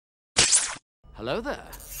Hello there.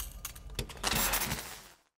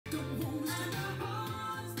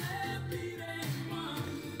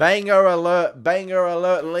 Banger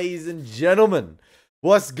alert, ladies and gentlemen.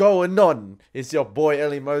 What's going on? It's your boy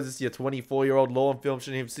Elie Moses, your 24-year-old law and film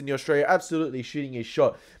student in Sydney, Australia, absolutely shooting a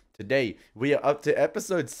shot. Today, we are up to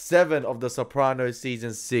episode 7 of the Sopranos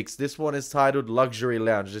season 6. This one is titled Luxury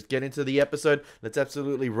Lounge. Just get into the episode. Let's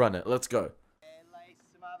absolutely run it. Let's go.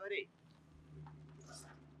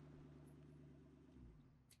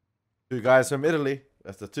 Two guys from Italy.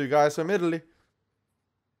 That's the two guys from Italy.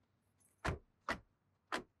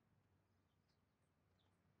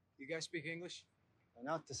 You guys speak English?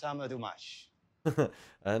 Not the summer too much.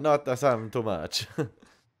 Not the same too much.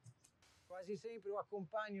 Quasi sempre lo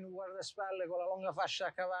accompagni in un guardaspalla con la lunga fascia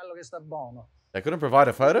a cavallo che sta buono. They couldn't provide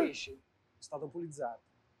a photo? Capisci? È stato pulizzato.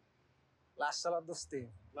 Lascialo a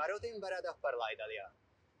Dostino. Ma dove hai imparato a parlare italiano?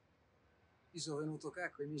 Io sono venuto qua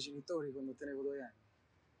con i miei genitori quando tenevo 2 anni.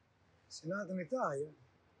 Sei nato in Italia?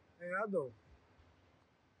 E a dove?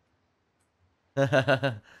 It's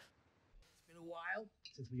been a while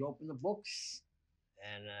since we opened the books.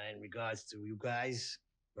 And in regards to you guys,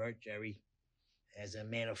 Bert, Jerry, as a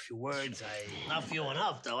man of few words, Not few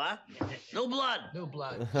enough, though, huh? No blood. No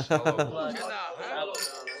blood.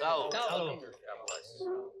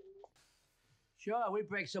 Sure, we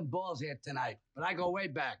break some balls here tonight, but I go way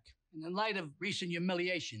back. And in light of recent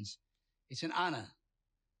humiliations, it's an honor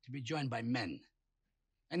to be joined by men.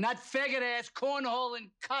 And not faggot-ass, cornholing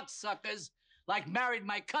cocksuckers like married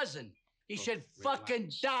my cousin. He should fucking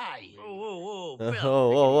die. Whoa, Whoa,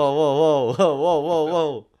 whoa,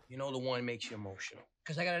 whoa. You know the wine makes you emotional.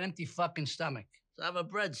 Because I got an empty fucking stomach. So have a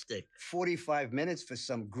breadstick. 45 minutes for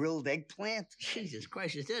some grilled eggplant? Jesus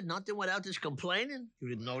Christ, is there nothing without this complaining? You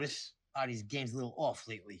didn't notice? Artie's game's a little off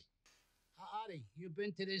lately. Artie, you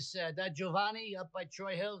been to this, Da Giovanni up by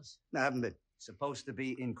Troy Hills? No, I haven't been. Supposed to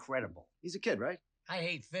be incredible. He's a kid, right? I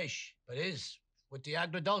hate fish, but his with the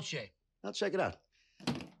agrodolce. I'll check it out.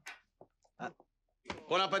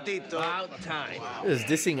 Buon appetito. About time. Just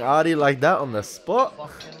dissing Artie like that on the spot?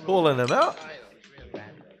 Calling him out?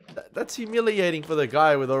 That's humiliating for the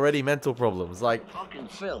guy with already mental problems. Like, Fucking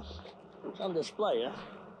Phil. It's on display, huh?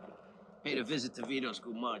 Paid a visit to Vito's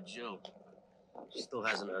Gumad, Joe. Still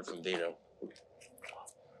hasn't heard from Vito.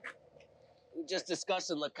 We're just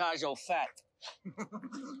discussing Lacajo fat. I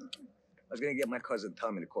was gonna get my cousin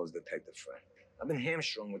Tommy to call his detective friend. I've been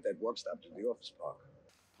hamstrung with that work stop to the office park.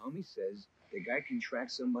 Tommy says the guy can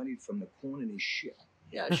track somebody from the corn in his shit.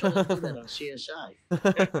 Yeah, I should have done that on CSI.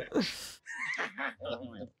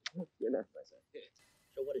 You're not my son.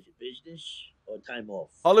 So what is it, business or time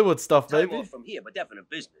off? Hollywood stuff, Time baby. off from here, but definite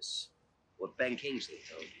business. What Ben Kingsley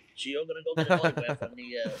told me. So you're gonna go get an autograph on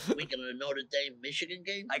the weekend of the Notre Dame Michigan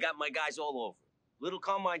game? I got my guys all over. Little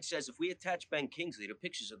Carmine says if we attach Ben Kingsley, the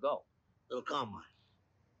pictures will go. Little Carmine.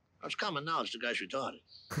 That's common knowledge the guy's retarded.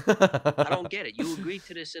 I don't get it. You agreed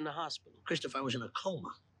to this in the hospital. Christopher, I was in a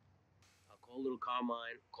coma. I'll call Little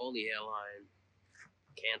Carmine, call the airline,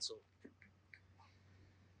 cancel.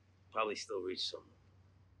 Probably still reach someone.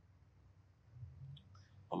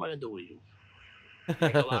 What am I gonna do with you?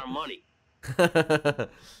 Make a lot of money.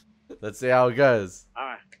 Let's see how it goes. All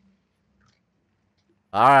right.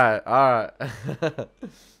 Alright.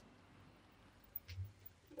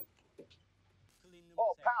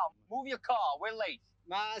 Oh, pal, move your car. We're late.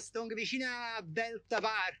 Ma sto vicino a Delta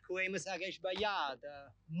Parco e mi sa che è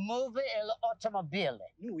sbagliata. Move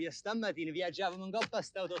l'automobile. Noi stamattina viaggiavamo in coppa a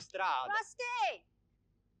sta autostrada. Rusty!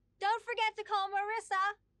 Don't forget to call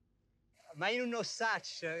Marissa. Ma io non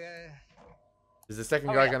saccio. Is the second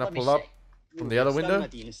Oh, guy yeah, gonna let me pull up see. from the other window?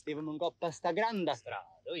 Stamattina stavamo in coppa a sta grande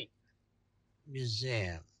strada.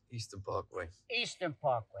 Museum. Eastern Parkway. Eastern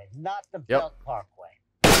Parkway, not the Yep. Belt Parkway.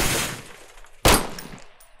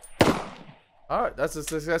 Alright, that's a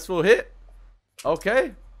successful hit.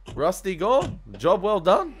 Okay. Rusty gone. Job well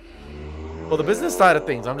done. For the business side of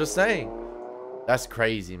things, I'm just saying. That's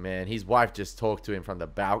crazy, man. His wife just talked to him from the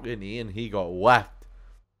balcony and he got whacked.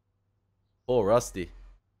 Poor Rusty.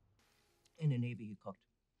 In the Navy, he cooked.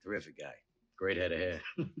 Terrific guy. Great head of hair.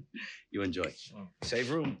 You enjoy.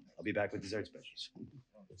 Save room. I'll be back with dessert specials.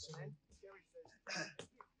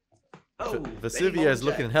 Oh, Vesuvio is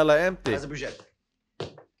looking hella empty. How's the bruschetta?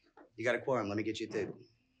 You got a quorum. Let me get you a table.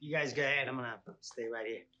 You guys go ahead. I'm gonna stay right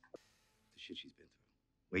here. The shit she's been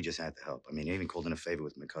through. We just had to help. I mean, I even called in a favor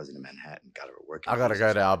with my cousin in Manhattan. Got her a work. I gotta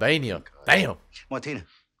go to Albania. Damn. Martina,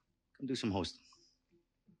 come do some hosting.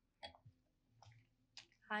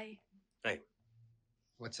 Hi.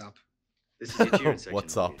 What's up? This is your cheering section.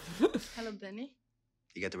 What's over up? here. Hello, Benny.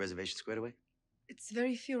 You got the reservation squared away? It's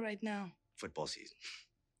very few right now. Football season.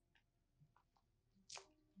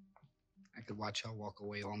 could watch her walk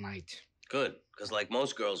away all night. Good, because like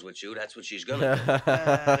most girls with you, that's what she's gonna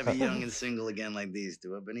do. To be young and single again like these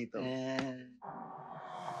two, Benito.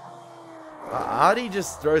 Artie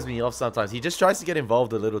just throws me off sometimes. He just tries to get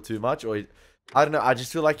involved a little too much, or I don't know. I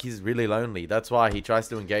just feel like he's really lonely. That's why he tries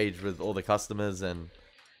to engage with all the customers and,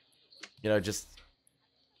 you know, just,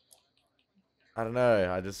 I don't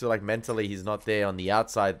know. I just feel like mentally he's not there on the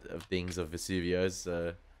outside of things of Vesuvio's.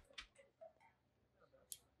 So.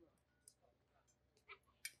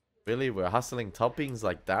 Really? We're hustling toppings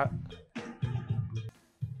like that?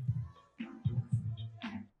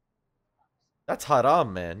 That's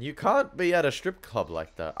haram, man. You can't be at a strip club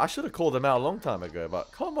like that. I should have called them out a long time ago, but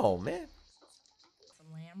come on, man. Some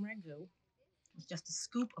lamb ragu. It's just a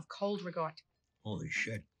scoop of cold ragout. Holy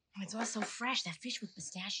shit. It's all so fresh. That fish with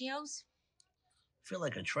pistachios. I feel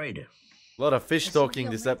like a trader. A lot of fish talking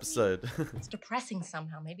this episode. It's depressing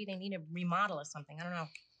somehow. Maybe they need a remodel or something. I don't know.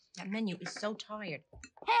 That menu is so tired.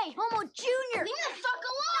 Hey, Homo Junior! Leave me the fuck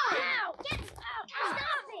alone! Ow! Get out! Stop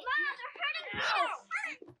it! Mom, they're hurting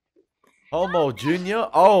me! Homo Junior?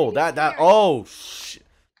 Oh, oh, shit.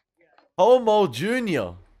 Homo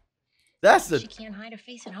Junior. That's a... She can't hide her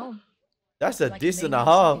face at home. That's a Like diss and maybe a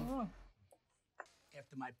half. something wrong.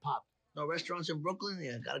 After my pop. No restaurants in Brooklyn?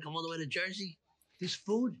 You gotta come all the way to Jersey? This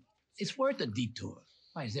food, it's worth a detour.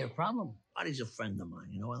 Why, is there a problem? Buddy's a friend of mine,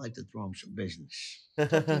 you know. I like to throw him some business.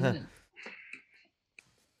 Visit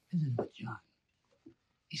with John.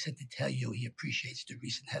 He said to tell you he appreciates the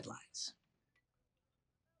recent headlines.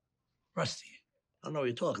 Rusty. I don't know what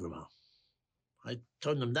you're talking about. I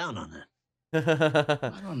turned him down on that.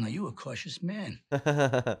 I don't know. You a cautious man.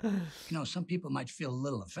 You know, some people might feel a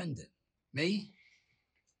little offended. Me?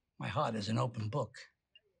 My heart is an open book.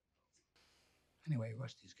 Anyway,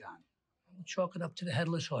 Rusty's gone. We'll chalk it up to the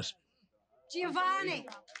headless horseman. Giovanni!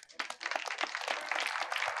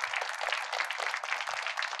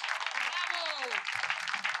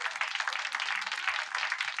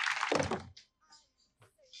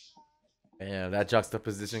 Yeah, that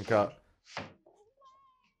juxtaposition cut.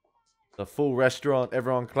 The full restaurant,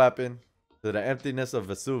 everyone clapping to the emptiness of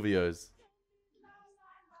Vesuvio's.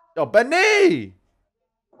 Yo, Benny!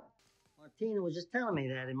 Martina was just telling me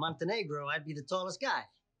that in Montenegro, I'd be the tallest guy.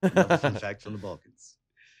 Another fun fact from the Balkans.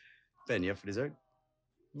 Ben, you up for dessert?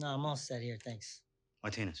 No, I'm all set here, thanks.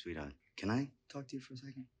 Martina, sweetheart, can I talk to you for a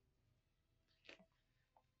second?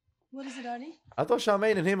 What is it, Arnie? I thought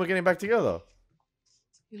Charmaine and him were getting back together.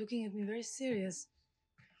 You're looking at me very serious.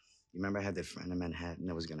 You remember I had that friend in Manhattan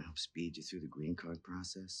that was going to help speed you through the green card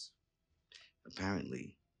process?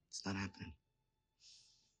 Apparently, it's not happening.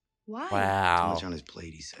 Why? Too Wow. much on his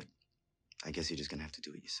plate, he said. I guess you're just going to have to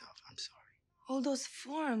do it yourself. I'm sorry. All those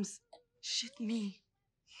forms. Shit me.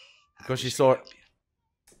 Because she saw it.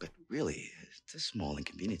 But really, it's a small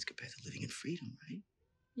inconvenience compared to living in freedom, right?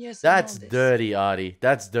 Yes, I know That's this. dirty, Artie.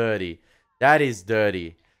 That's dirty. That is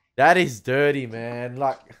dirty. That is dirty, man.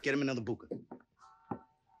 Like, get him another buka.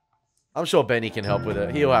 I'm sure Benny can help with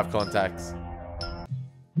it. He'll have contacts.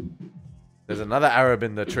 There's another Arab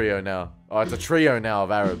in the trio now. Oh, it's a trio now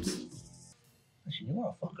of Arabs. Listen, you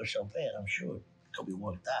want to fuck her so bad, I'm sure it could be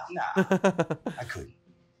worked out. Nah, I couldn't.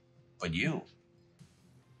 But you?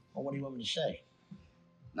 Well, what do you want me to say?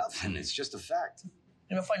 Nothing. It's just a fact.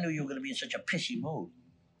 You know, if I knew you were going to be in such a pissy mood.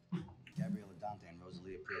 Gabriella Dante and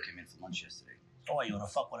Rosalia Prio came in for lunch yesterday. Oh, are you going to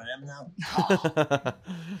fuck one of them now?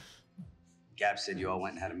 Gab said you all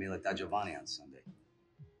went and had a meal at Da Giovanni on Sunday.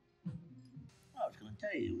 I was going to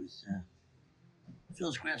tell you, it was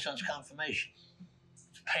Phil's grandson's confirmation.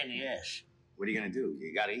 It's a pain in the ass. What are you going to do?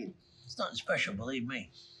 You got to eat. It's nothing special, believe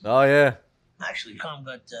me. Oh, yeah. Actually, Calm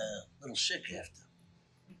got a little sick after.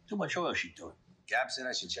 Too much oil she took. Gab said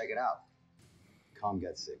I should check it out. Calm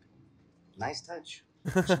got sick. Nice touch.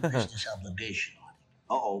 It's a business obligation on it.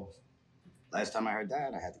 Uh-oh. Last time I heard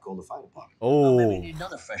that, I had to call the fire department. Oh. Maybe you need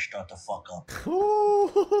another fresh start to fuck up.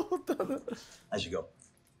 As you go.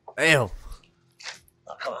 Damn.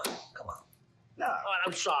 Oh, come on. Come on. No. All right,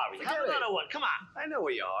 I'm sorry. Have another one. Come on. I know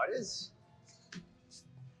where your heart is.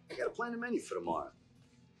 I got to plan the menu for tomorrow.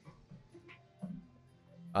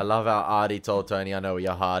 I love how Artie told Tony, I know where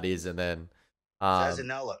your heart is, and then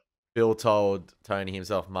Zazanella. Phil told Tony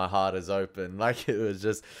himself, my heart is open. Like, it was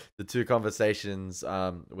just the two conversations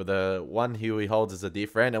with the one who he holds as a dear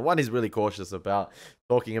friend, and one he's really cautious about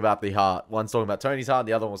talking about the heart. One's talking about Tony's heart, and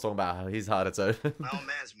the other one was talking about how his heart is open. My old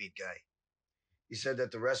man's meat guy. He said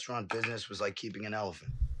that the restaurant business was like keeping an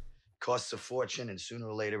elephant. Costs a fortune, and sooner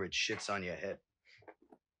or later it shits on your head.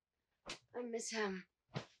 I miss him.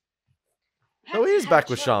 So he is back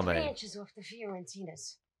with Charmaine. Branches off the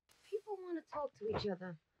Fiorentinas. People want to talk to each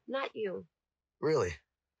other, not you. Really?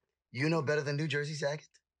 You know better than New Jersey's act?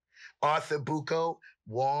 Arthur Bucco,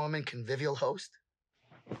 warm and convivial host?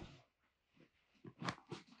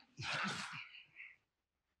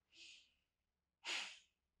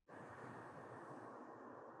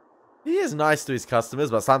 He is nice to his customers,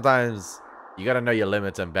 but sometimes you gotta know your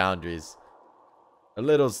limits and boundaries. A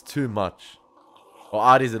little's too much. Or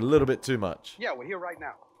Artie's a little bit too much. Yeah, we're here right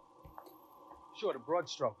now. Sure, the broad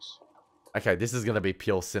strokes. Okay, this is gonna be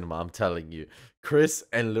pure cinema, I'm telling you. Chris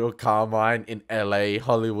and little Carmine in LA,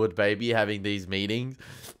 Hollywood, baby, having these meetings.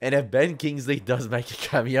 And if Ben Kingsley does make a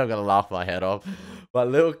cameo, I'm gonna laugh my head off. But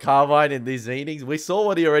little Carmine in these meetings, we saw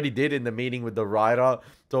what he already did in the meeting with the writer,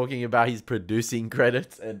 talking about his producing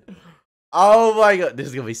credits. And oh my god, this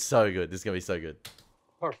is gonna be so good. This is gonna be so good.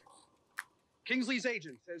 Perfect. Kingsley's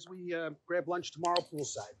agent says we grab lunch tomorrow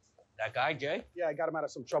poolside. That guy, Jay? Yeah, I got him out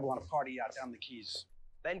of some trouble on a party out down the Keys.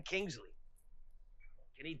 Ben Kingsley.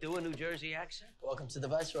 Can he do a New Jersey accent? Welcome to the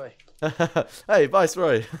Viceroy. Hey,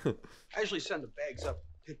 Viceroy. I usually send the bags up,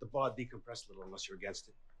 hit the bar, decompress a little unless you're against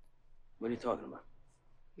it. What are you talking about?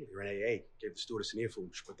 You're in AA. Gave the stewardess an earful,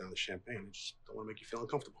 she put down the champagne. I just don't want to make you feel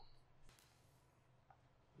uncomfortable.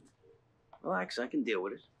 Relax, I can deal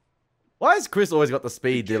with it. Why has Chris always got the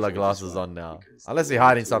speed dealer glasses on now? Unless he's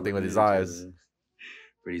hiding something with his eyes.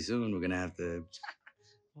 Pretty soon, we're gonna have to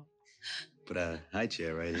put a high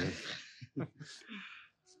chair right here.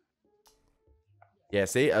 Yeah,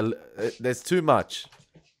 see? There's too much.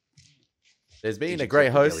 There's being a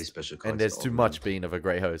great host, and there's too much being of a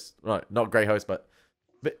great host. Right, not great host, but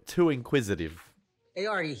a bit too inquisitive. Hey,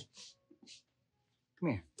 Artie. Come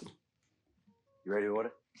here. You ready to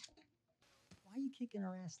order? Why are you kicking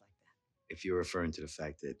her ass like that? If you're referring to the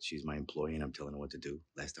fact that she's my employee and I'm telling her what to do,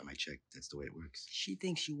 last time I checked, that's the way it works. She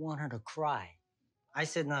thinks you want her to cry. I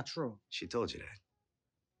said not true. She told you that.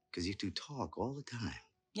 Because you two talk all the time.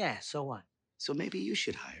 Yeah, so what? So maybe you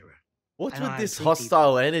should hire her. What's with this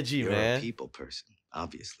hostile energy, You're man? a people person,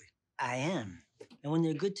 obviously. I am. And when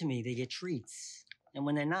they're good to me, they get treats. And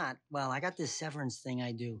when they're not, well, I got this severance thing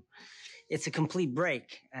I do. It's a complete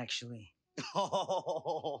break, actually.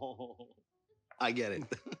 Oh, I get it.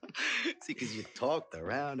 See, because you talked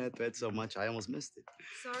around that thread so much, I almost missed it.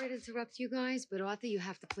 Sorry to interrupt you guys, but Arthur, you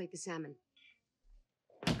have to plate the salmon.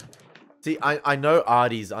 See, I know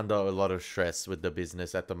Artie's under a lot of stress with the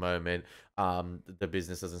business at the moment. The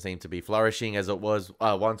business doesn't seem to be flourishing as it was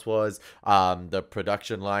once was. The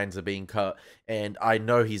production lines are being cut, and I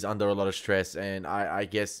know he's under a lot of stress. And I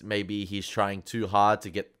guess maybe he's trying too hard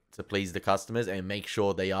to please the customers and make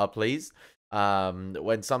sure they are pleased.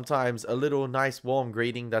 When sometimes a little nice warm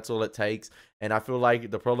greeting, that's all it takes. And I feel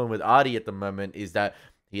like the problem with Artie at the moment is that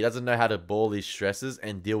he doesn't know how to ball his stresses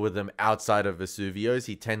and deal with them outside of Vesuvio's.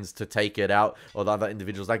 He tends to take it out on other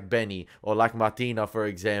individuals like Benny or like Martina, for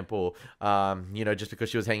example. You know, just because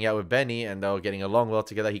she was hanging out with Benny and they were getting along well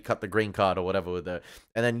together, he cut the green card or whatever with her.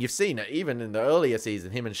 And then you've seen it, even in the earlier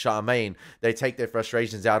season, him and Charmaine, they take their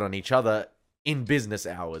frustrations out on each other in business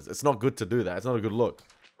hours. It's not good to do that. It's not a good look.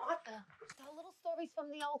 Arthur, tell little stories from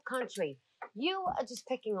the old country. You are just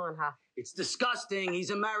picking on her. It's disgusting.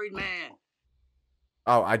 He's a married man.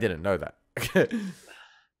 Oh, I didn't know that.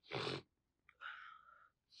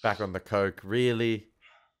 Back on the coke, really?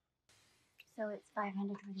 So it's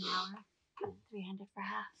 500 for the hour, and 300 for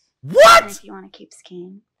half. What? And if you want to keep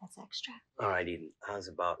skiing, that's extra. All right, Eden. How's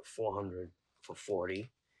about 400 for 40?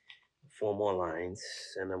 4 more lines,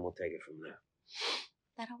 and then we'll take it from there.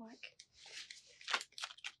 That'll work.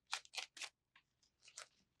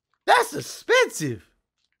 That's expensive.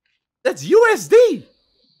 That's USD.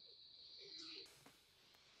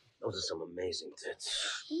 Those are some amazing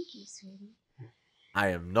tits. Thank you, sweetie. I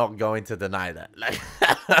am not going to deny that.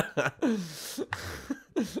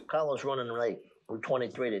 Carlos running late. We're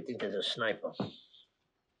 23. They think there's a sniper.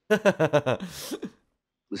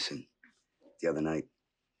 Listen, the other night,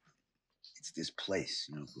 it's this place,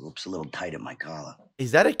 you know, the rope's a little tight at my collar.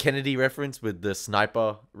 Is that a Kennedy reference with the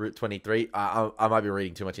sniper, Route 23? I might be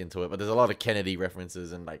reading too much into it, but there's a lot of Kennedy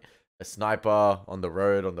references and like a sniper on the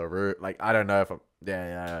road, on the route. Like, I don't know if I'm...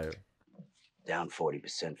 Yeah. Down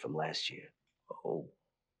 40% from last year. Oh.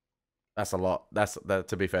 That's a lot.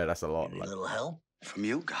 To be fair, that's a lot. Any little help? From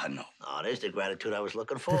you? God, no. Oh, there's the gratitude I was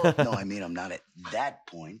looking for. No, I mean, I'm not at that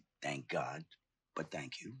point, thank God. But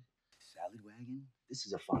thank you. Salad wagon? This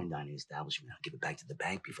is a fine dining establishment. I'll give it back to the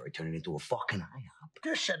bank before I turn it into a fucking IHOP.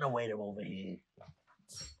 Just send a waiter over here.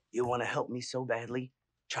 You want to help me so badly?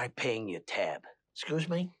 Try paying your tab. Excuse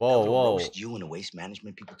me? Whoa. Roast you and the waste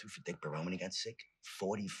management people too for Dick Barone when he got sick?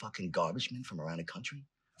 40 fucking garbage men from around the country?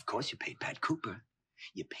 Of course you paid Pat Cooper.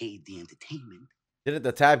 You paid the entertainment. Didn't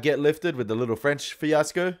the tab get lifted with the little French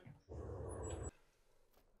fiasco?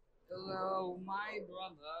 My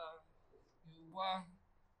brother, you are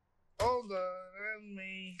older than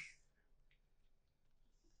me.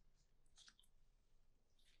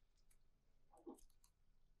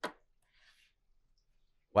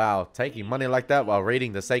 Wow, taking money like that while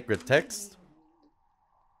reading the sacred text?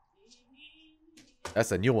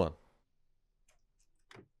 That's a new one.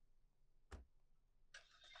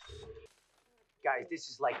 Guys, this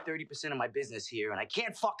is like 30% of my business here, and I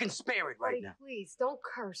can't fucking spare it right Buddy, now. please, don't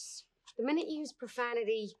curse. The minute you use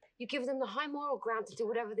profanity, you give them the high moral ground to do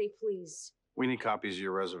whatever they please. We need copies of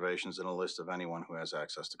your reservations and a list of anyone who has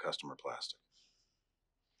access to customer plastic.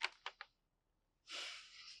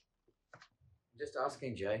 Just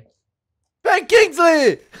asking, Jay. Ben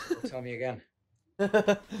Kingsley! Tell me again.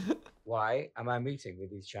 Why am I meeting with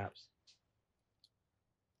these chaps?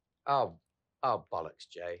 Oh, bollocks,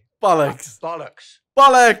 Jay. Bollocks. Bollocks.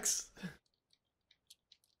 Bollocks!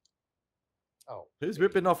 Oh. Who's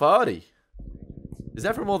ripping off Artie? Is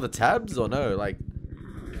that from all the tabs or no? Like.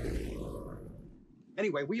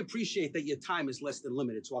 Anyway, we appreciate that your time is less than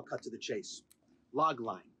limited, so I'll cut to the chase. Log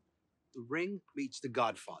line. The Ring meets The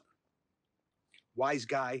Godfather. Wise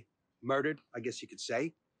guy, murdered, I guess you could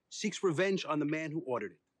say, seeks revenge on the man who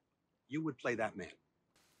ordered it. You would play that man.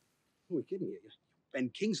 Who are we kidding you? Ben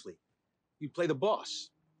Kingsley. You'd play the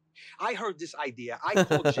boss. I heard this idea. I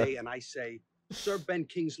call Jay and I say, Sir Ben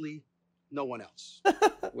Kingsley, no one else.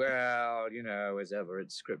 Well, you know, as ever,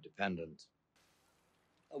 it's script dependent.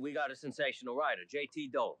 We got a sensational writer,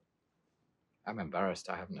 J.T. Dolan. I'm embarrassed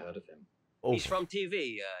I haven't heard of him. Oh. He's from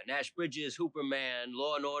TV. Nash Bridges, Hooperman,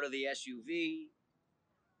 Law and Order, the SUV.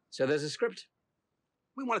 So there's a script?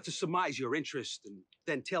 We wanted to surmise your interest and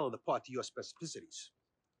then tailor the part to your specificities.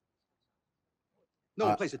 No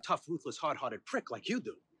one plays a tough, ruthless, hard-hearted prick like you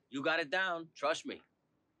do. You got it down. Trust me.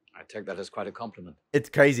 I take that as quite a compliment. It's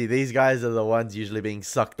crazy. These guys are the ones usually being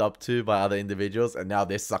sucked up to by other individuals, and now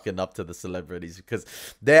they're sucking up to the celebrities because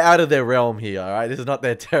they're out of their realm here, all right? This is not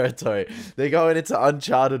their territory. They're going into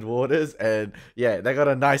uncharted waters, and yeah, they got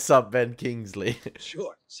to nice up Ben Kingsley.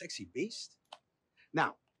 Sure, sexy beast.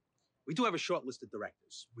 Now, we do have a short list of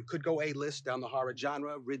directors. We could go A-list down the horror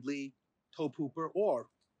genre, Ridley, Tobe Hooper, or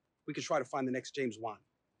we could try to find the next James Wan.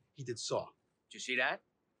 He did Saw. Did you see that?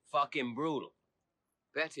 Fucking brutal.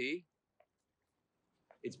 Betty,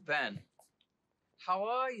 it's Ben. How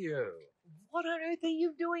are you? What on earth are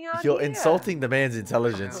you doing out You're here? insulting the man's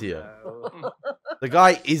intelligence here. The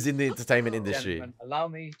guy is in the entertainment industry. Gentlemen, allow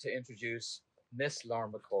me to introduce Miss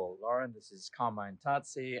Lauren McCall. Lauren, this is Carmine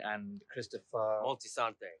Tazzi and Christopher...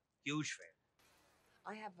 Montisante. Huge fan.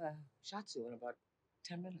 I have a shatsu in about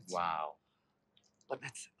 10 minutes. Wow. But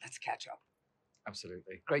let's catch up.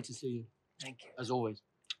 Absolutely. Great to see you. Thank you. As always.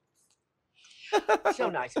 So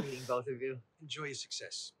nice meeting both of you. Enjoy your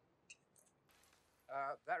success.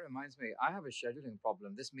 That reminds me, I have a scheduling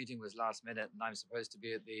problem. This meeting was last minute, and I'm supposed to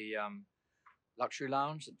be at the luxury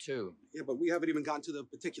lounge at 2. Yeah, but we haven't even gotten to the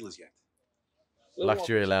particulars yet.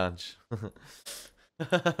 Luxury lounge. I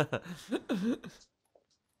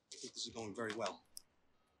think this is going very well.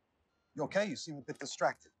 You okay? You seem a bit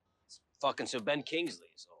distracted. Fucking Sir Ben Kingsley,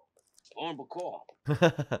 so Lauren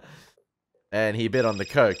McCall. And he bit on the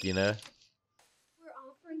coke, you know. We're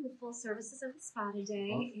offering the full services of the spa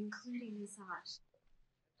today, including massage.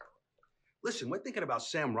 Listen, we're thinking about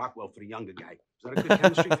Sam Rockwell for the younger guy. Is that a good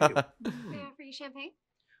chemistry for you? May I offer you champagne?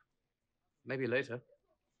 Maybe later.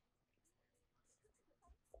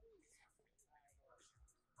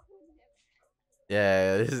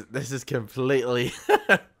 Yeah, this is completely.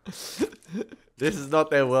 This is not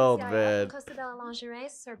their world, man. Costa Bella lingerie,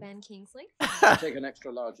 Sir Ben Kingsley. Take an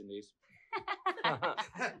extra large in these.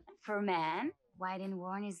 For men, white and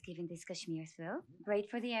worn is given this cashmere thrill. Great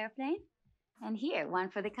for the airplane. And here, one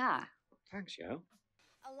for the car. Thanks, yo.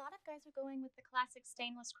 A lot of guys are going with the classic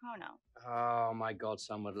stainless chrono. Oh, my God,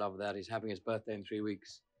 son would love that. He's having his birthday in 3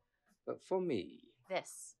 weeks. But for me...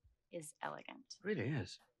 This is elegant. It really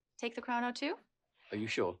is. Take the chrono, too? Are you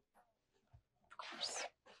sure? Of course.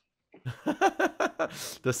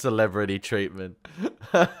 The celebrity treatment.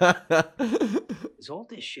 Is all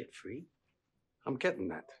this shit free? I'm getting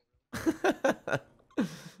that.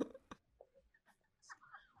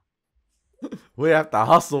 We have to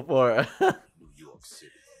hustle for it. New York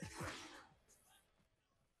City.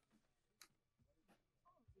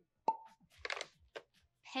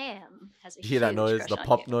 Pam has a You hear that huge noise? crush The on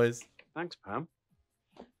pop you. noise? Thanks, Pam.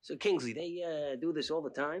 So, Kingsley, they do this all the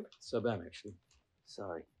time? So Ben, actually.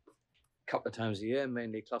 Sorry. A couple of times a year,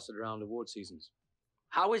 mainly clustered around award seasons.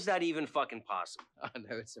 How is that even fucking possible? I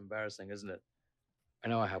know, it's embarrassing, isn't it? I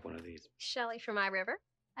know I have one of these. Shelley from iRiver.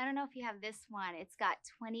 I don't know if you have this one. It's got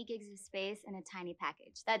 20 gigs of space in a tiny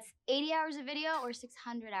package. That's 80 hours of video or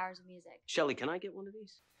 600 hours of music. Shelly, can I get one of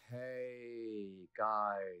these? Hey,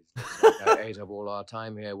 guys. Looks like I ate up all our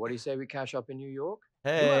time here. What do you say we catch up in New York?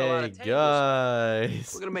 Hey,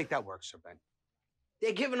 guys. We're gonna make that work, Sir Ben.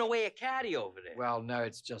 They're giving away a caddy over there. Well, no,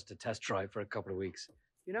 it's just a test drive for a couple of weeks.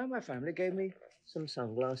 You know, my family gave me some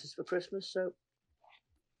sunglasses for Christmas, so...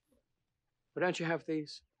 Why don't you have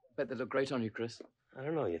these? Bet they look great on you, Chris. I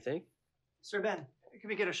don't know, you think? Sir Ben, can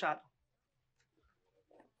we get a shot?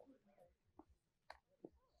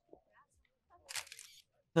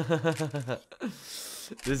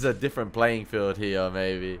 This is a different playing field here,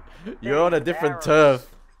 maybe. You're on a different turf.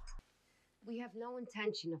 We have no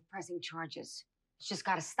intention of pressing charges. It's just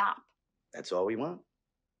gotta stop. That's all we want.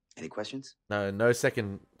 Any questions? No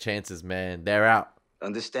second chances, man. They're out.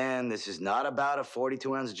 Understand, this is not about a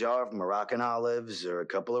 42-ounce jar of Moroccan olives or a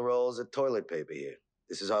couple of rolls of toilet paper here.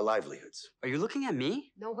 This is our livelihoods. Are you looking at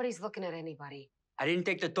me? Nobody's looking at anybody. I didn't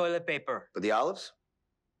take the toilet paper. For the olives?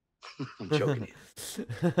 I'm joking you.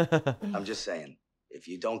 I'm just saying, if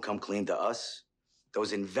you don't come clean to us,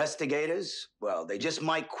 those investigators, well, they just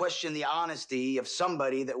might question the honesty of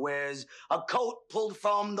somebody that wears a coat pulled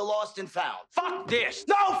from the lost and found. Fuck this!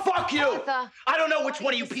 No, fuck you! Arthur, I don't know which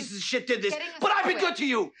one of you pieces of shit did this, but I've been good to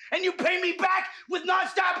you, and you pay me back with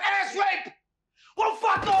nonstop ass rape! Well,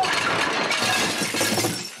 fuck off!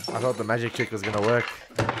 I thought the magic trick was gonna work.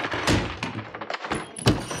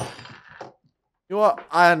 You know what?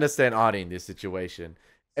 I understand Artie in this situation.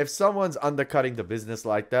 If someone's undercutting the business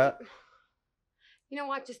like that, You know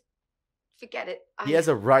what? Just forget it. he has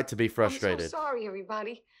a right to be I'm frustrated. so sorry,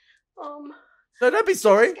 everybody. No, don't be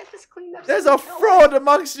sorry. Let's get this cleaned up. There's a fraud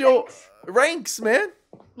amongst your ranks, man.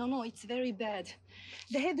 No, it's very bad.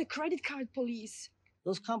 They have the credit card police.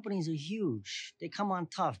 Those companies are huge. They come on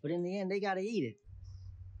tough, but in the end, they gotta eat it.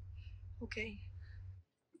 Okay.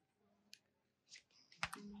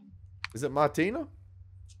 Is it Martina?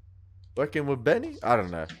 Working with Benny? I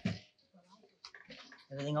don't know.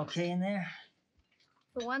 Everything okay in there?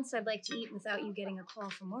 For once, I'd like to eat without you getting a call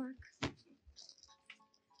from work.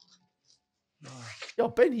 Yo,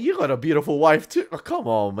 Benny, you got a beautiful wife too. Oh, come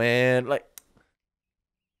on, man. Like,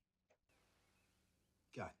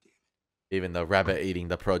 God damn. Even the rabbit eating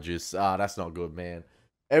the produce. Ah, that's not good, man.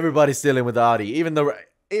 Everybody's stealing with Artie. Even the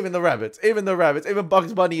rabbits. Even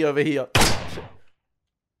Bugs Bunny over here.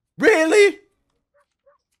 Really?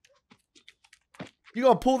 You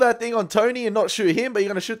gonna pull that thing on Tony and not shoot him, but you're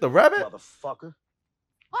gonna shoot the rabbit? Motherfucker.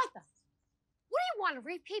 Arthur, what do you want? A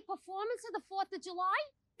repeat performance of the 4th of July?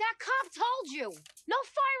 That cop told you. No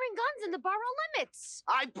firing guns in the borough limits.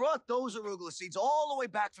 I brought those arugula seeds all the way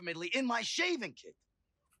back from Italy in my shaving kit.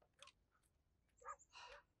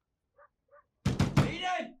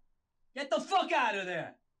 Eden! Get the fuck out of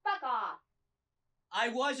there! Fuck off. I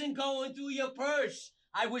wasn't going through your purse.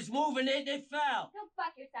 I was moving it and it fell. Go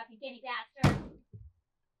fuck yourself, you guinea bastard.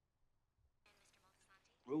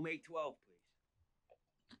 Room 812, please.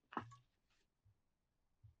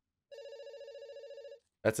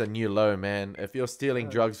 That's a new low, man. If you're stealing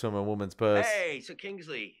drugs from a woman's purse, Hey, Sir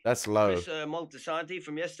Kingsley. that's low. This Maltasanti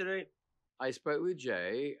from yesterday? I spoke with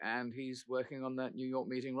Jay, and he's working on that New York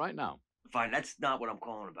meeting right now. Fine, that's not what I'm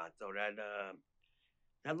calling about, though.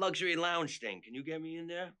 That luxury lounge thing. Can you get me in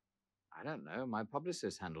there? I don't know. My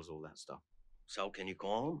publicist handles all that stuff. So, can you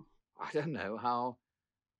call him? I don't know how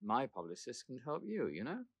my publicist can help you, you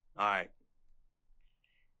know? All right.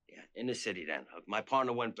 Yeah, in the city then. My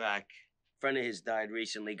partner went back. Friend of his died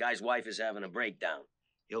recently. Guy's wife is having a breakdown.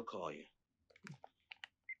 He'll call you.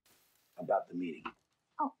 About the meeting.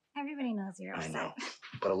 Oh, everybody knows you're I upset. know.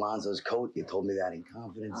 But Alonzo's coat, you told me that in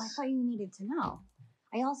confidence. Oh, I thought you needed to know.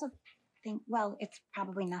 I also think, well, it's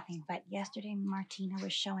probably nothing, but yesterday Martina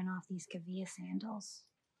was showing off these Kavia sandals.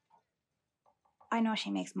 I know she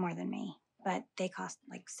makes more than me, but they cost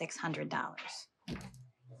like $600.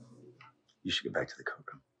 You should get back to the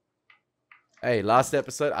courtroom. Hey, last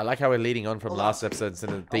episode, I like how we're leading on from last episode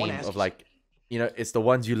instead of the theme of like, you know, it's the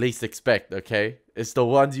ones you least expect, okay? It's the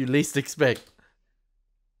ones you least expect.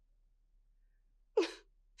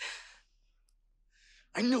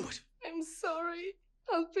 I knew it. I'm sorry.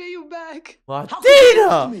 I'll pay you back.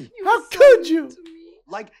 Martina! How could you?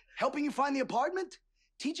 Like helping you find the apartment?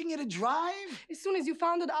 Teaching you to drive? As soon as you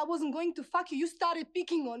found out I wasn't going to fuck you, you started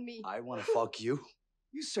picking on me. I want to fuck you.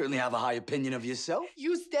 You certainly have a high opinion of yourself.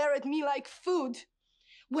 You stare at me like food.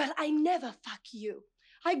 Well, I never fuck you.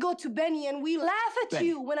 I go to Benny and we laugh at Benny.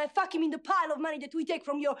 you when I fuck him in the pile of money that we take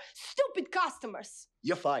from your stupid customers.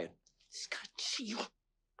 You're fired. Scotch, you.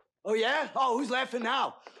 Oh, yeah? Oh, who's laughing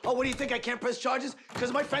now? Oh, what do you think? I can't press charges because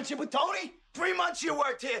of my friendship with Tony? 3 months you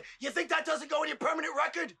worked here. You think that doesn't go in your permanent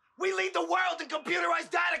record? We lead the world in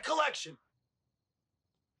computerized data collection.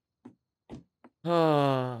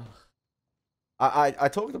 I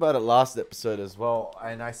talked about it last episode as well,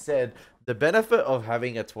 and I said the benefit of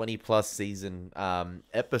having a 20+ season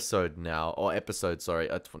episode now, or episode, sorry,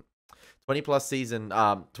 a 20+ season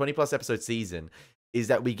 20+ episode season, is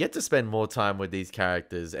that we get to spend more time with these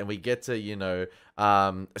characters, and we get to, you know,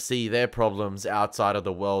 see their problems outside of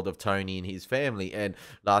the world of Tony and his family. And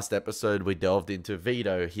last episode we delved into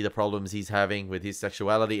Vito, the problems he's having with his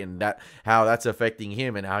sexuality, and how that's affecting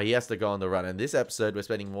him, and how he has to go on the run. And this episode we're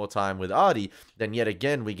spending more time with Artie. Then yet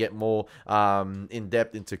again we get more in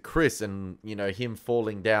depth into Chris, and, you know, him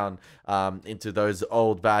falling down into those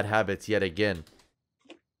old bad habits yet again.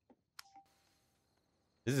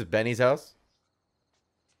 This is Benny's house.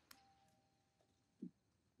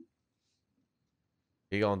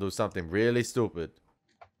 He gonna do something really stupid.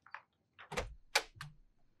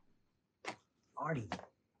 Artie,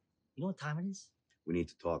 you know what time it is? We need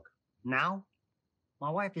to talk. Now? My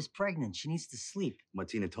wife is pregnant. She needs to sleep.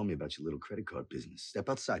 Martina told me about your little credit card business. Step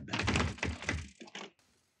outside, Ben.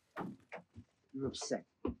 You're upset,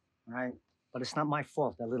 all right? But it's not my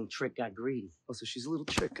fault that little trick got greedy. Oh, so she's a little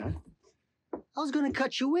trick, huh? I was gonna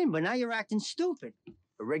cut you in, but now you're acting stupid.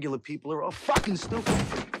 Regular people are all fucking stupid.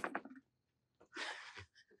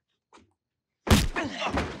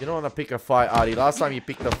 You don't want to pick a fight, Artie. Last time you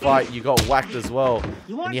picked a fight, you got whacked as well.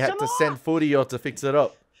 And you had to send Foodio to fix it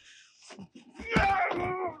up.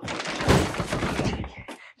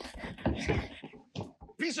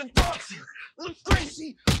 Piece of dog shit. Little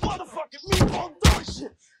crazy motherfucking meatball dog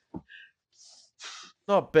shit.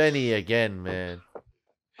 Not Benny again, man.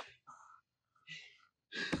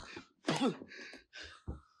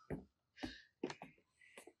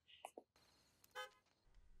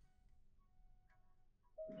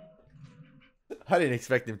 I didn't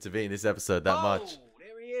expect him to be in this episode that much.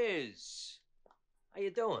 There he is. How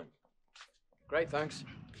you doing? Great, thanks.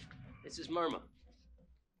 This is Murmur.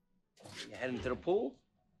 You heading to the pool?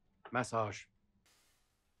 Massage.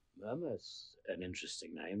 Murmur's an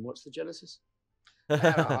interesting name. What's the genesis? I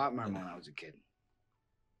had a heart murmur when I was a kid.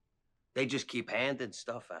 They just keep handing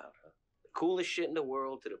stuff out. Huh? The coolest shit in the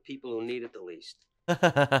world to the people who need it the least.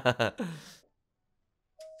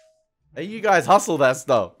 Hey, you guys hustle that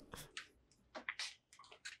stuff.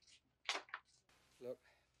 Look,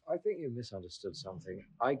 I think you misunderstood something.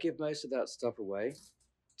 I give most of that stuff away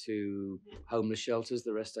to homeless shelters.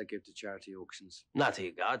 The rest I give to charity auctions. Not to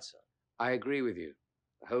your godson. I agree with you.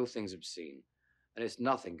 The whole thing's obscene. And it's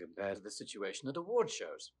nothing compared to the situation at award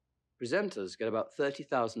shows. Presenters get about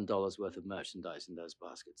 $30,000 worth of merchandise in those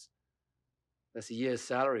baskets. That's a year's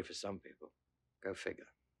salary for some people. Go figure.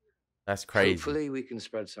 That's crazy. Hopefully we can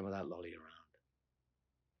spread some of that lolly around.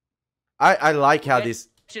 I like how this...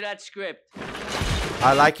 To that script.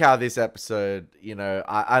 I like how this episode, you know,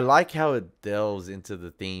 I like how it delves into the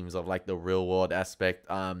themes of like the real world aspect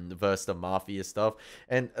versus the mafia stuff.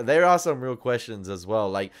 And there are some real questions as well.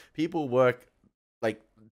 Like, people work like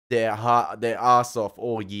their ass off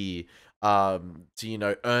all year to, you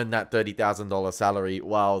know, earn that $30,000 salary,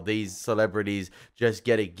 while these celebrities just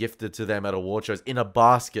get it gifted to them at award shows in a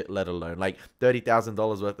basket, let alone like $30,000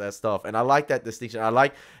 worth of that stuff. And I like that distinction. I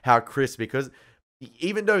like how Chris, because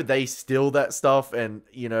even though they steal that stuff, and,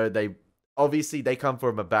 you know, they obviously they come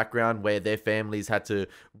from a background where their families had to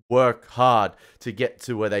work hard to get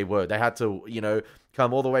to where they were. They had to, you know,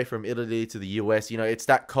 come all the way from Italy to the US. You know, it's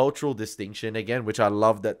that cultural distinction again, which I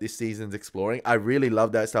love that this season's exploring. I really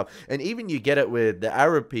love that stuff. And even you get it with the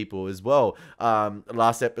Arab people as well.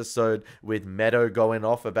 Last episode with Meadow going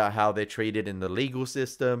off about how they're treated in the legal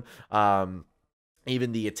system.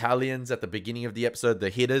 Even the Italians at the beginning of the episode,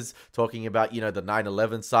 the hitters, talking about, you know, the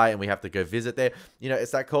 9/11 site, and we have to go visit there. You know,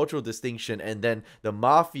 it's that cultural distinction. And then the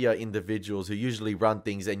mafia individuals who usually run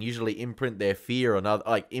things and usually imprint their fear on other,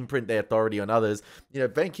 like imprint their authority on others. You know,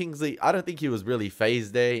 Ben Kingsley, I don't think he was really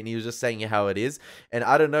phased there, and he was just saying how it is. And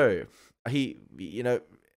I don't know, he, you know,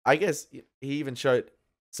 I guess he even showed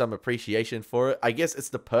some appreciation for it. I guess it's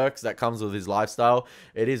the perks that comes with his lifestyle.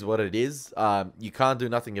 It is what it is. You can't do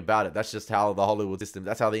nothing about it. That's just how the Hollywood system,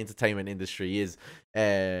 that's how the entertainment industry is.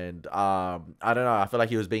 And I don't know, I feel like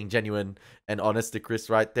he was being genuine and honest to Chris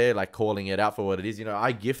right there, like calling it out for what it is. You know,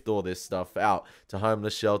 I gift all this stuff out to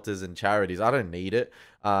homeless shelters and charities. I don't need it.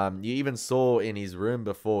 You even saw in his room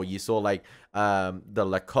before, you saw like the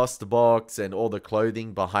Lacoste box and all the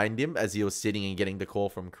clothing behind him as he was sitting and getting the call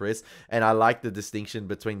from Chris. And I like the distinction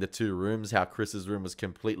between the two rooms, how Chris's room was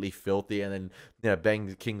completely filthy, and then, you know,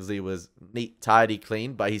 Ben Kingsley was neat, tidy,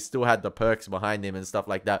 clean, but he still had the perks behind him and stuff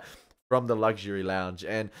like that. from the luxury lounge,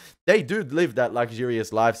 and they do live that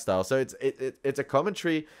luxurious lifestyle. So it's a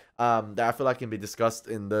commentary that I feel like can be discussed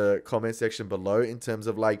in the comment section below in terms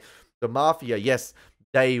of like the mafia. Yes,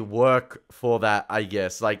 they work for that, I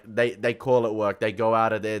guess. Like they call it work. They go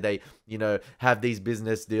out of there. They, you know, have these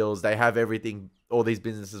business deals. They have everything, all these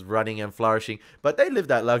businesses running and flourishing. But they live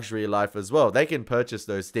that luxury life as well. They can purchase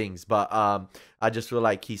those things. But I just feel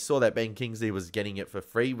like he saw that Ben Kingsley was getting it for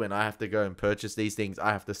free. When I have to go and purchase these things,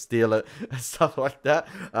 I have to steal it and stuff like that.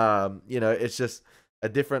 You know, it's just a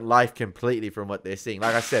different life completely from what they're seeing.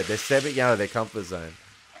 Like I said, they're stepping out of their comfort zone.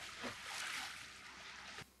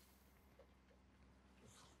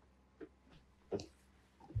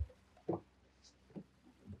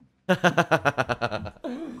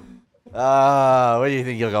 Where do you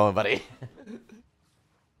think you're going, buddy?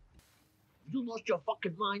 You lost your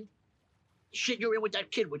fucking mind? Shit, you're in with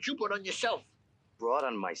that kid, what you brought on yourself. Brought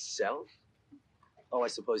on myself? Oh, I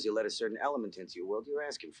suppose you let a certain element into your world. You're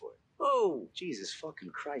asking for it. Oh, Jesus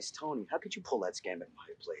fucking Christ, Tony. How could you pull that scam at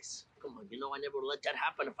my place? come on, you know I never would let that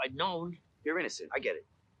happen if I'd known. You're innocent. I get it.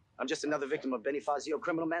 I'm just another victim of Benny Fazio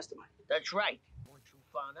criminal mastermind. That's right. Once you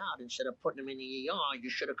found out, instead of putting him in the ER, you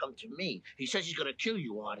should have come to me. He says he's gonna kill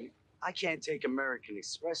you, Artie. I can't take American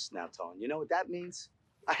Express now, Tone. You know what that means?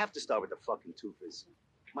 I have to start with the fucking twofers.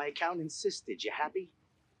 My accountant insisted. You happy?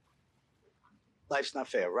 Life's not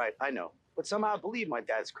fair, right? I know. But somehow I believe my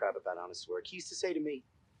dad's crap about honest work. He used to say to me,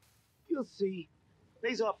 "You'll see.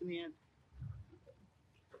 Pays off in the end."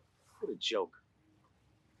 What a joke.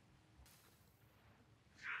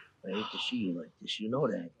 I hate to see you like this, you know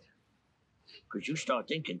that. Because you start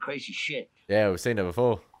thinking crazy shit. Yeah, we've seen it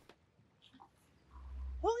before.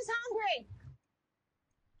 Who's hungry?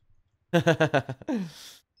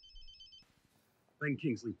 Ben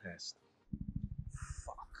Kingsley passed.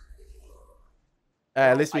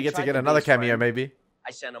 At least we I get to tried get to another be his cameo, friend. maybe.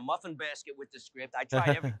 I sent a muffin basket with the script. I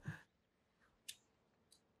tried everything.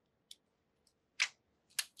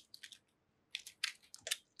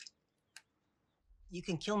 You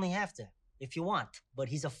can kill me after, if you want, but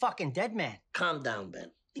he's a fucking dead man. Calm down, Ben.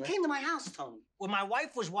 He came to my house, Tony, when my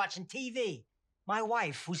wife was watching TV. My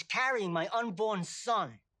wife, who's carrying my unborn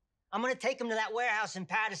son. I'm gonna take him to that warehouse in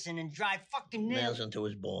Patterson and drive fucking Nails into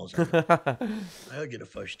his balls. I heard you the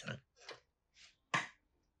first time.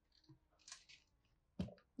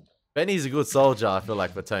 Benny's a good soldier, I feel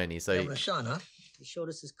like, for Tony. So You have a son, huh? He showed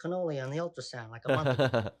us his cannoli on the ultrasound like a month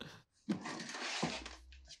ago.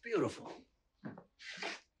 It's beautiful.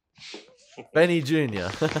 Benny Jr.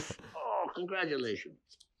 Oh, congratulations.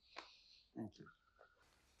 Thank you.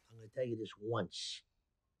 I'm going to tell you this once.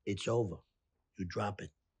 It's over. You drop it.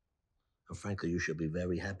 And frankly, you should be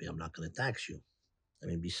very happy. I'm not going to tax you. I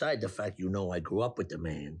mean, beside the fact you know I grew up with the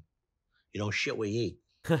man, you don't shit where you eat.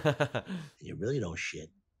 And you really don't shit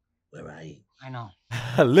where I eat. I know.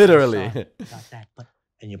 Literally. I'm sorry about that, but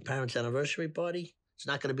And your parents' anniversary party, it's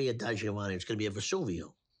not going to be a Di Giovanni. It's going to be a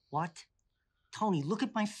Vesuvio. what? Tony, look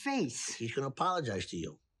at my face. He's going to apologize to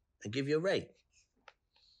you and give you a rate.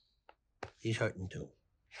 He's hurting too.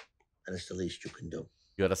 And it's the least you can do.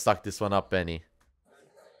 You gotta suck this one up, Benny. You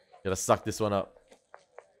gotta suck this one up.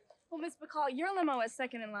 Well, Miss Bacall, your limo is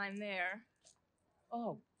second in line there.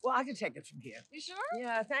 Oh, well, I can take it from here. You sure?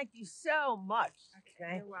 Yeah, thank you so much.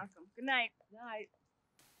 Okay. You're welcome. Good night. Night.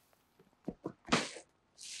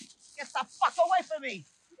 Get the fuck away from me!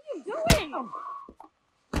 What are you doing?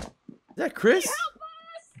 Is that Chris?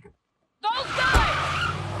 Those guys!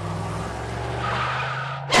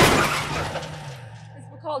 Miss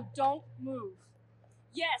Bacall, don't move.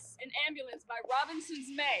 Yes, an ambulance by Robinson's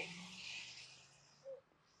May.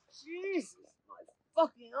 Jesus, my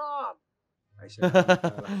fucking arm! I said,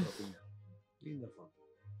 leave the phone.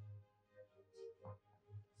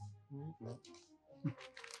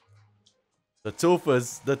 The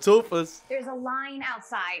toofers. The toofers. There's a line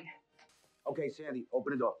outside. Okay, Sandy,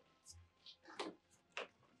 open the door.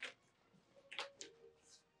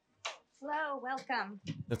 Flo, welcome.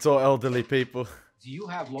 It's all elderly people. Do you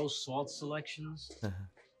have low salt selections?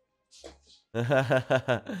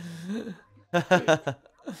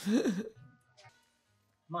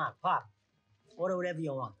 Mom, Pop, order whatever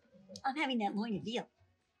you want. I'm having that loin of veal.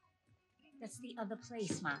 That's the other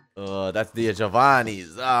place, Mom. Oh, that's the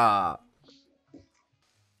Giovanni's. Ah.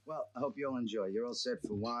 Well, I hope you all enjoy. You're all set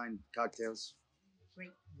for wine, cocktails.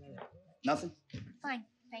 Great. Nothing? Fine,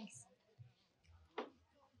 thanks.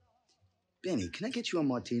 Benny, can I get you a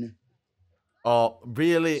martina? Oh,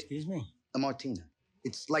 really? Excuse me? A martina.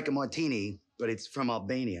 It's like a martini, but it's from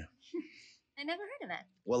Albania. I never heard of that.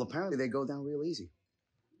 Well, apparently they go down real easy.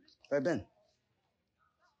 Right, Ben?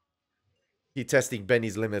 He testing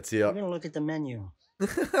Benny's limits here. We're gonna look at the menu.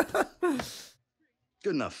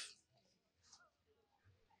 Good enough.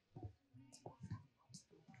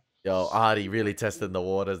 Yo, Artie really testing the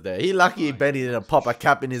waters there. He lucky Benny didn't pop a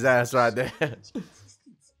cap in his ass right there.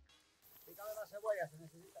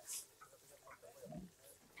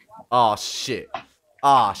 Oh shit.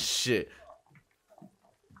 Oh shit.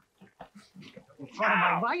 In front of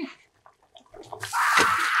my wife?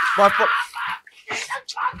 My fuck. Shit!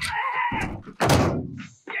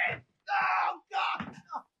 Oh, God!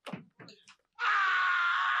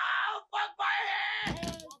 Oh, fuck my head!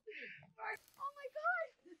 Oh my God!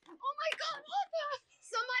 Oh my God! Arthur!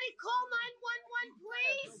 Somebody call 911,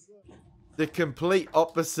 please! The complete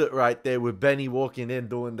opposite right there with Benny walking in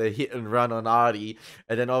doing the hit and run on Artie.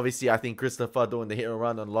 And then obviously I think Christopher doing the hit and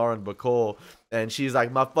run on Lauren Bacall. And she's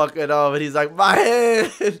like, my fucking arm. And he's like, my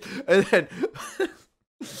head. And then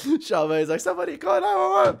Charmaine's like, somebody call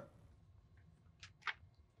 911.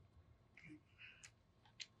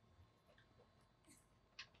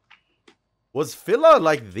 Was filler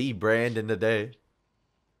like the brand in the day?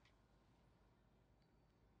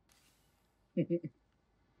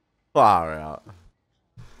 Far out.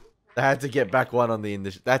 They had to get back one on the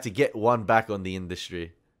industry. They had to get one back on the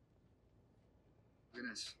industry.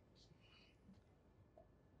 Goodness.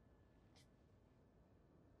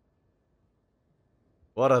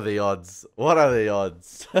 What are the odds? What are the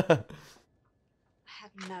odds? I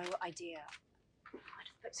have no idea. I'd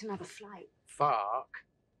have booked another flight. Fuck.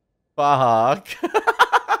 Fuck.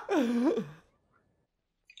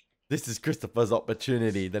 This is Christopher's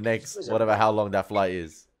opportunity. The next, whatever, how long that flight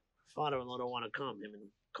is. Father-in-law don't want to come. Him and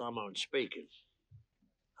Karma aren't speaking.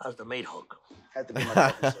 How's the maid hook? Had to be my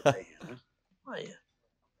coffee today, huh? Oh, yeah.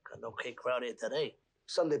 Got no cake crowd here today.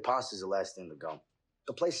 Sunday pasta's the last thing to go.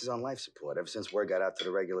 The place is on life support ever since word got out to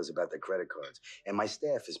the regulars about their credit cards. And my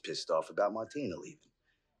staff is pissed off about Martina leaving.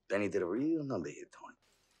 Benny did a real number here, Tony.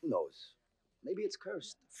 Who knows? Maybe it's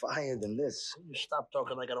cursed. Fire than this. You stop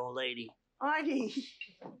talking like an old lady. Artie.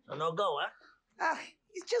 So no go, huh?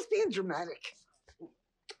 He's just being dramatic.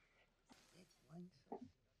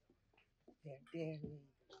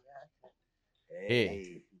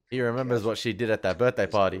 He remembers what she did at that birthday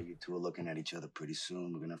party. You two are looking at each other pretty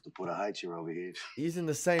soon. We're gonna have to put a high chair over here. Using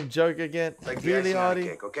the same joke again. Like Really, Artie?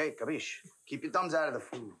 cake, okay? Kabish. Keep your thumbs out of the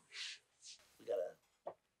food. We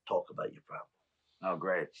gotta talk about your problem. Oh,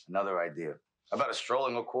 great. Another idea. How about a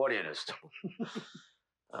strolling accordionist?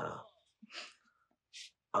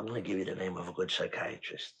 I'm gonna give you the name of a good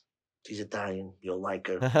psychiatrist. She's Italian. You'll like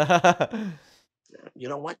her. You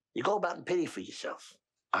know what? You go about in pity for yourself.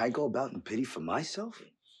 I go about in pity for myself?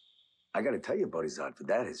 I gotta tell you, Bodhisattva, but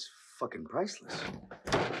that is fucking priceless.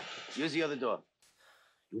 Use the other door.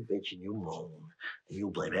 You bitch and you moan, and you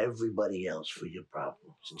blame everybody else for your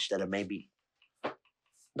problems instead of maybe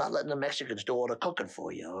not letting the Mexicans do all the cooking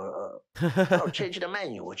for you, or changing the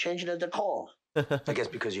menu, or changing the decor. I guess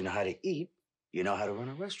because you know how to eat, you know how to run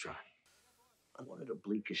a restaurant. On one of the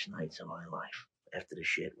bleakest nights of my life, after the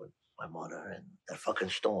shit with my mother and that fucking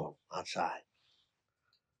storm outside,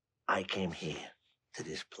 I came here to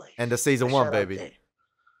this place. And the season one, baby.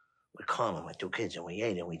 With Carmen, my two kids, and we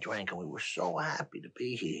ate and we drank, and we were so happy to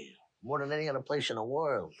be here. More than any other place in the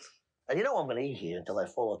world. And you know I'm going to eat here until I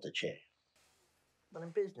fall off the chair. But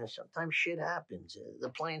in business, sometimes shit happens. The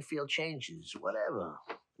playing field changes, whatever.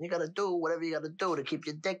 You got to do whatever you got to do to keep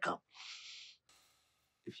your dick up.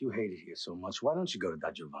 If you hate it here so much, why don't you go to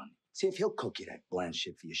Da Giovanni? See if he'll cook you that bland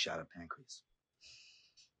shit for your shot of pancreas.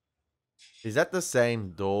 Is that the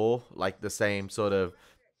same door? Like the same sort of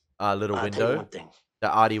little I'll tell you window one thing.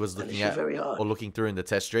 that Artie was And looking this is at very hard. or looking through in the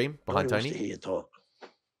test stream behind Nobody wants to Tony? hear you talk.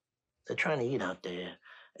 They're trying to eat out there,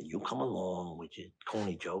 and you come along with your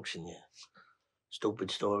corny jokes and your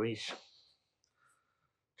stupid stories.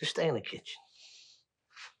 Just stay in the kitchen.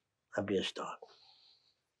 That'd be a start.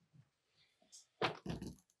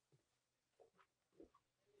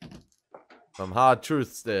 Some hard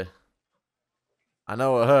truths there. I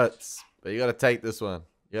know it hurts, but you gotta take this one.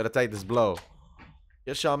 You gotta take this blow.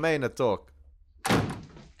 Get Charmaine to talk.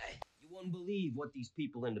 You wouldn't believe what these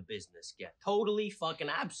people in the business get. Totally fucking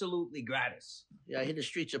absolutely gratis. Yeah, I hear the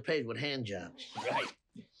streets are paved with hand jobs. Right.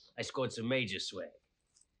 I scored some major swag.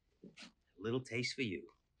 A little taste for you.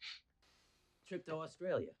 Trip to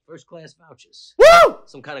Australia. First class vouchers. Woo!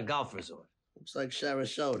 Some kind of golf resort. Looks like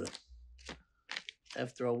Sarasota.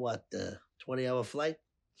 After a what, 20-hour flight?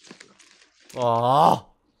 Aww.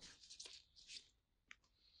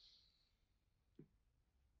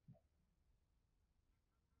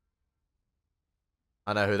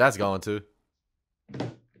 I know who that's going to.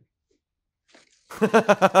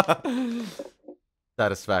 Satisfactory.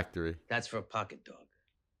 Satisfactory. That's for a pocket dog.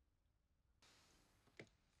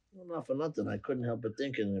 Well, not for nothing. I couldn't help but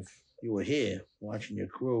thinking if you were here watching your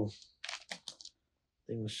crew,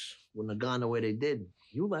 things wouldn't have gone the way they did.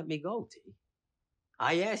 You let me go, T.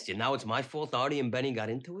 I asked you. Now it's my fault Artie and Benny got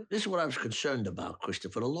into it? This is what I was concerned about,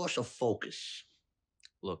 Christopher. The loss of focus.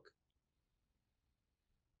 Look,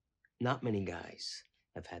 not many guys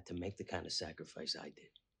have had to make the kind of sacrifice I did.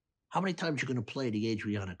 How many times you going to play the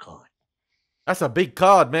Adriana card? That's a big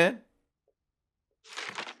card, man.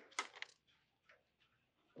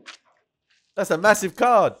 That's a massive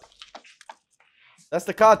card. That's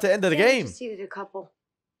the card to end of the game. Just seated a couple.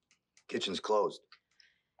 Kitchen's closed.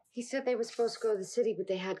 He said they were supposed to go to the city, but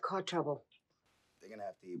they had car trouble. They're gonna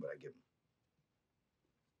have to eat what I give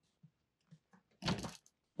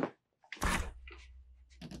them.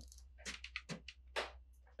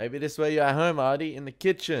 Maybe this way you're at home, Artie, in the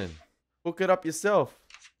kitchen. Cook it up yourself.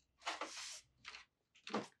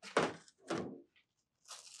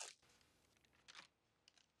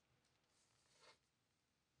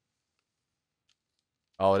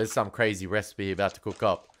 Oh, there's some crazy recipe about to cook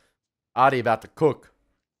up. Artie about to cook.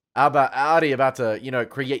 How about Artie about to, you know,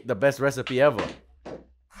 create the best recipe ever?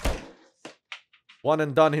 One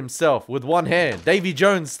and done himself with one hand. Davy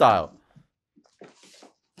Jones style.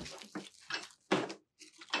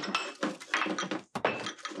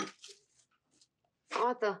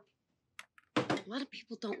 Arthur, a lot of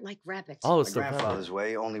people don't like rabbits. Oh, My grandfather's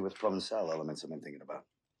way, only with Provençal elements I've been thinking about.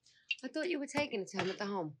 I thought you were taking it to him at the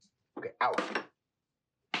home. Okay, ow.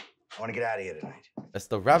 I want to get out of here tonight. That's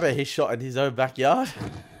the rabbit he shot in his own backyard.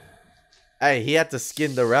 Hey, he had to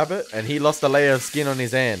skin the rabbit and he lost a layer of skin on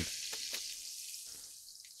his hand.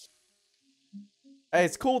 Hey,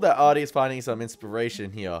 it's cool that Artie is finding some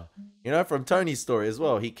inspiration here. You know, from Tony's story as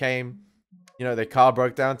well. He came, you know, their car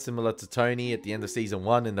broke down similar to Tony at the end of season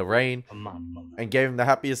 1 in the rain. And gave him the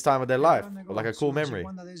happiest time of their life. Or like a cool memory.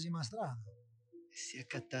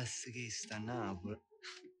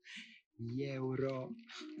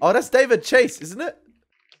 Oh, that's David Chase, isn't it?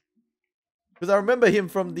 Because I remember him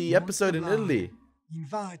from the episode in Italy.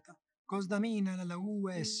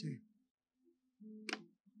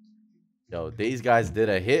 Yo, these guys did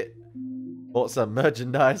a hit, bought some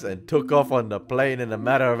merchandise, and took off on the plane in a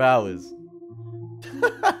matter of hours.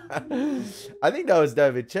 I think that was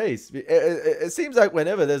David Chase. It seems like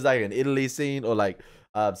whenever there's like an Italy scene or like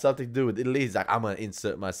something to do with Italy, he's like, I'm gonna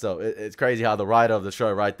insert myself. It's crazy how the writer of the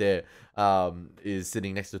show right there is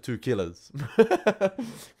sitting next to two killers.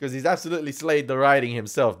 Because he's absolutely slayed the writing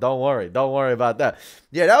himself. Don't worry about that.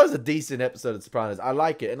 Yeah, that was a decent episode of Sopranos. I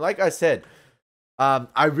like it. And like I said,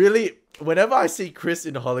 I really, whenever I see Chris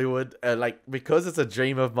in Hollywood, like, because it's a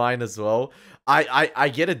dream of mine as well,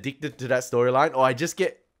 I get addicted to that storyline, or I just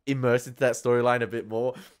get immersed into that storyline a bit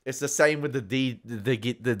more. It's the same with the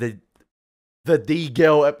D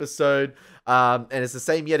girl episode, and it's the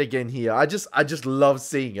same yet again here. I just love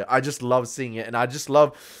seeing it. I just love seeing it, and I just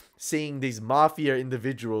love seeing these mafia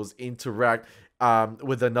individuals interact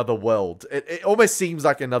with another world. It almost seems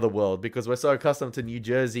like another world because we're so accustomed to New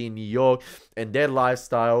Jersey and New York and their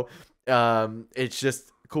lifestyle. It's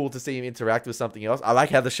just cool to see him interact with something else. I like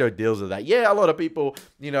how the show deals with that. Yeah, a lot of people,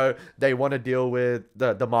 you know, they want to deal with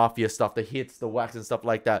the mafia stuff, the hits, the whacks and stuff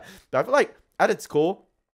like that. But I feel like at its core,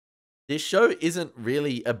 this show isn't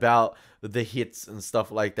really about the hits and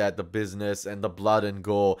stuff like that, the business and the blood and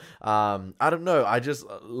gore. I don't know. I just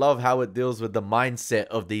love how it deals with the mindset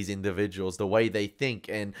of these individuals, the way they think,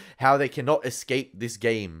 and how they cannot escape this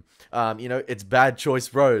game. You know, it's bad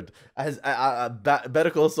choice road. As Better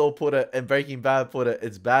Call Saul put it and Breaking Bad put it,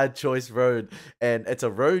 it's bad choice road. And it's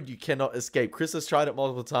a road you cannot escape. Chris has tried it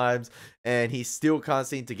multiple times and he still can't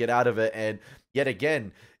seem to get out of it. And yet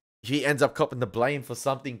again, he ends up copping the blame for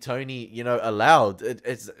something Tony, you know, allowed.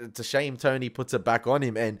 It's a shame Tony puts it back on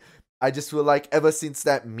him. And I just feel like ever since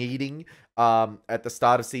that meeting at the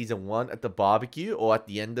start of season 1 at the barbecue, or at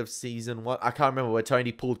the end of season 1, I can't remember, where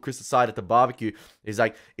Tony pulled Chris aside at the barbecue. He's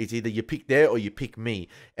like, it's either you pick there or you pick me.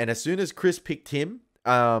 And as soon as Chris picked him,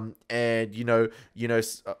 and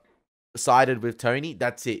sided with Tony,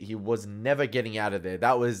 that's it. He was never getting out of there.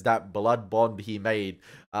 That was that blood bond he made.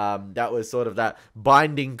 That was sort of that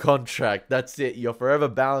binding contract. That's it. You're forever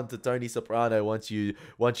bound to Tony Soprano once you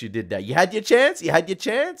did that. You had your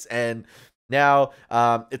chance, and now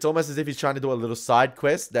it's almost as if he's trying to do a little side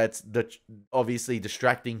quest that's obviously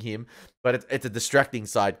distracting him, but it's a distracting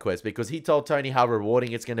side quest because he told Tony how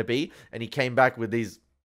rewarding it's going to be, and he came back with these.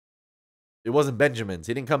 It wasn't Benjamins.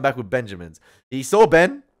 He didn't come back with Benjamins. He saw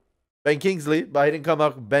Ben Kingsley, but he didn't come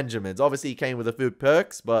up with Benjamins. Obviously, he came with a few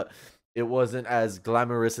perks, but it wasn't as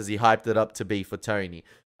glamorous as he hyped it up to be for Tony.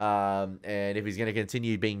 And if he's going to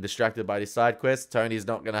continue being distracted by this side quest, Tony's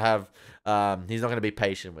not going to have, he's not going to be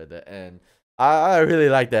patient with it. And I really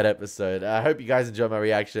like that episode. I hope you guys enjoy my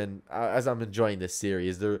reaction as I'm enjoying this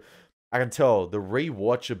series. I can tell the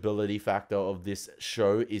rewatchability factor of this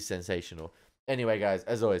show is sensational. Anyway, guys,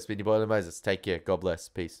 as always, it's been your boy Elie Moses. Take care. God bless.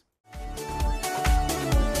 Peace.